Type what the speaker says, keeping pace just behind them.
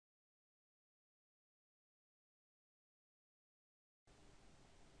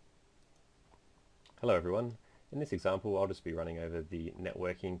Hello everyone. In this example I'll just be running over the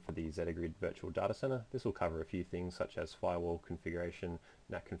networking for the ZettaGrid virtual data center. This will cover a few things such as firewall configuration,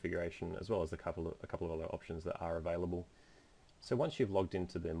 NAC configuration, as well as a couple of other options that are available. So once you've logged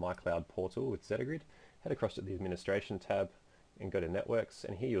into the MyCloud portal with ZettaGrid, head across to the administration tab and go to networks,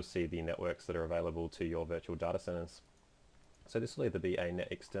 and here you'll see the networks that are available to your virtual data centers. So this will either be a net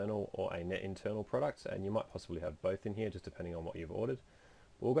external or a net internal product, and you might possibly have both in here just depending on what you've ordered.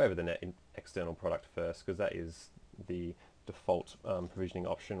 We'll go over the net external product first because that is the default provisioning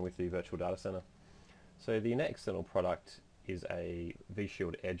option with the virtual data center. So the net external product is a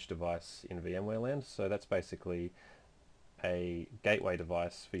vShield edge device in VMware land. So that's basically a gateway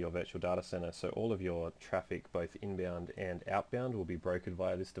device for your virtual data center. So all of your traffic, both inbound and outbound, will be brokered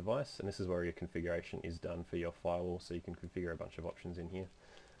via this device, and this is where your configuration is done for your firewall, so you can configure a bunch of options in here.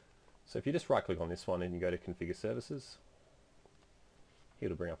 So if you just right click on this one and you go to configure services,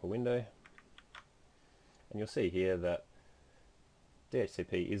 it'll bring up a window, and you'll see here that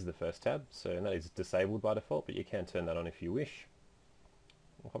DHCP is the first tab, and that is disabled by default, but you can turn that on if you wish.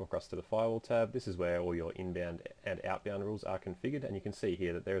 We'll hop across to the firewall tab. This is where all your inbound and outbound rules are configured, and you can see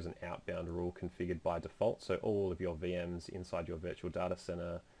here that there is an outbound rule configured by default, so all of your VMs inside your virtual data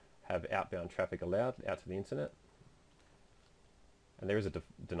center have outbound traffic allowed out to the internet. And there is a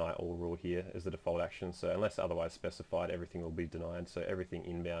deny all rule here as the default action, so unless otherwise specified, everything will be denied, so everything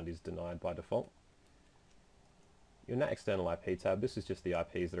inbound is denied by default. Your NAT external IP tab, this is just the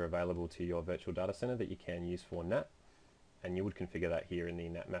IPs that are available to your virtual data center that you can use for NAT, and you would configure that here in the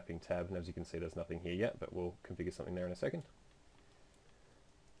NAT mapping tab, and as you can see there's nothing here yet, but we'll configure something there in a second.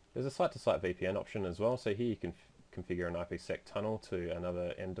 There's a site-to-site VPN option as well, so here you can configure an IPsec tunnel to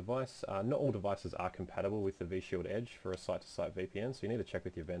another end device. Not all devices are compatible with the vShield Edge for a site-to-site VPN, so you need to check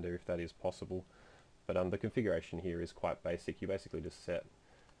with your vendor if that is possible. But the configuration here is quite basic. You basically just set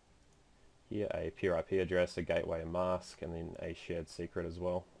here a pure IP address, a gateway, a mask, and then a shared secret as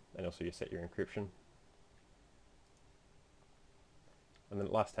well. And also you set your encryption. And then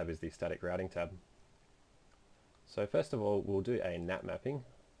the last tab is the static routing tab. So first of all, we'll do a NAT mapping.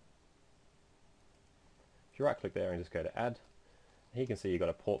 If you right click there and just go to add, here you can see you've got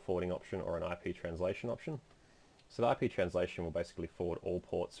a port forwarding option or an IP translation option. So the IP translation will basically forward all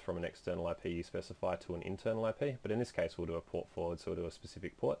ports from an external IP you specify to an internal IP, but in this case we'll do a port forward, so we'll do a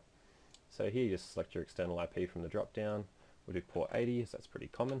specific port. So here you just select your external IP from the drop down. We'll do port 80, so that's pretty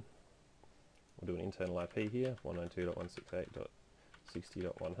common. We'll do an internal IP here,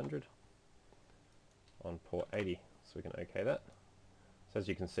 192.168.60.100 on port 80, so we can OK that. So as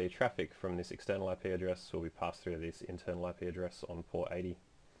you can see, traffic from this external IP address will be passed through this internal IP address on port 80.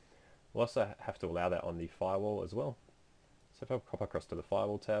 We'll also have to allow that on the firewall as well. So if I pop across to the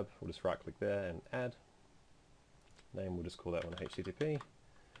firewall tab, we'll just right click there and add. Name, we'll just call that one HTTP.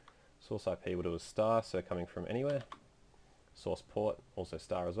 Source IP we'll do a star, so coming from anywhere. Source port, also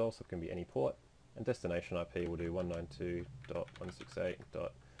star as well, so it can be any port. And destination IP we'll do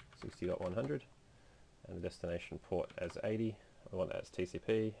 192.168.60.100. And the destination port as 80. We want that as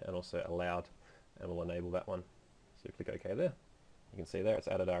TCP and also allowed, and we'll enable that one. So click OK there. You can see there it's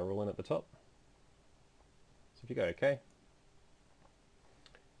added our rule in at the top. So if you go OK,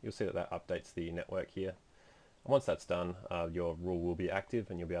 you'll see that that updates the network here. And once that's done, your rule will be active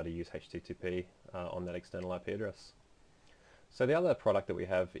and you'll be able to use HTTP on that external IP address. So the other product that we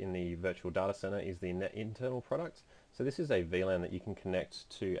have in the virtual data center is the net internal product. So this is a VLAN that you can connect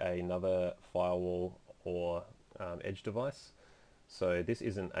to another firewall or edge device. So this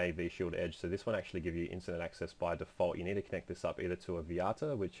isn't a vShield Edge, so this one actually gives you internet access by default. You need to connect this up either to a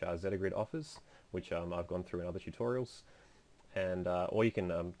vRTA, which ZettaGrid offers, which I've gone through in other tutorials, and or you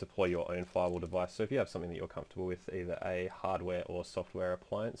can deploy your own firewall device. So if you have something that you're comfortable with, either a hardware or software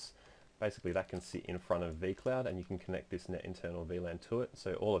appliance, basically that can sit in front of vCloud and you can connect this net internal VLAN to it.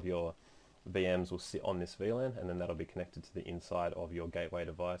 So all of your VMs will sit on this VLAN, and then that'll be connected to the inside of your gateway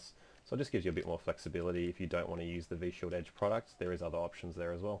device. So it just gives you a bit more flexibility. If you don't want to use the vShield Edge product, there is other options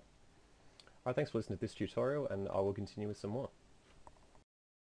there as well. Alright, thanks for listening to this tutorial, and I will continue with some more.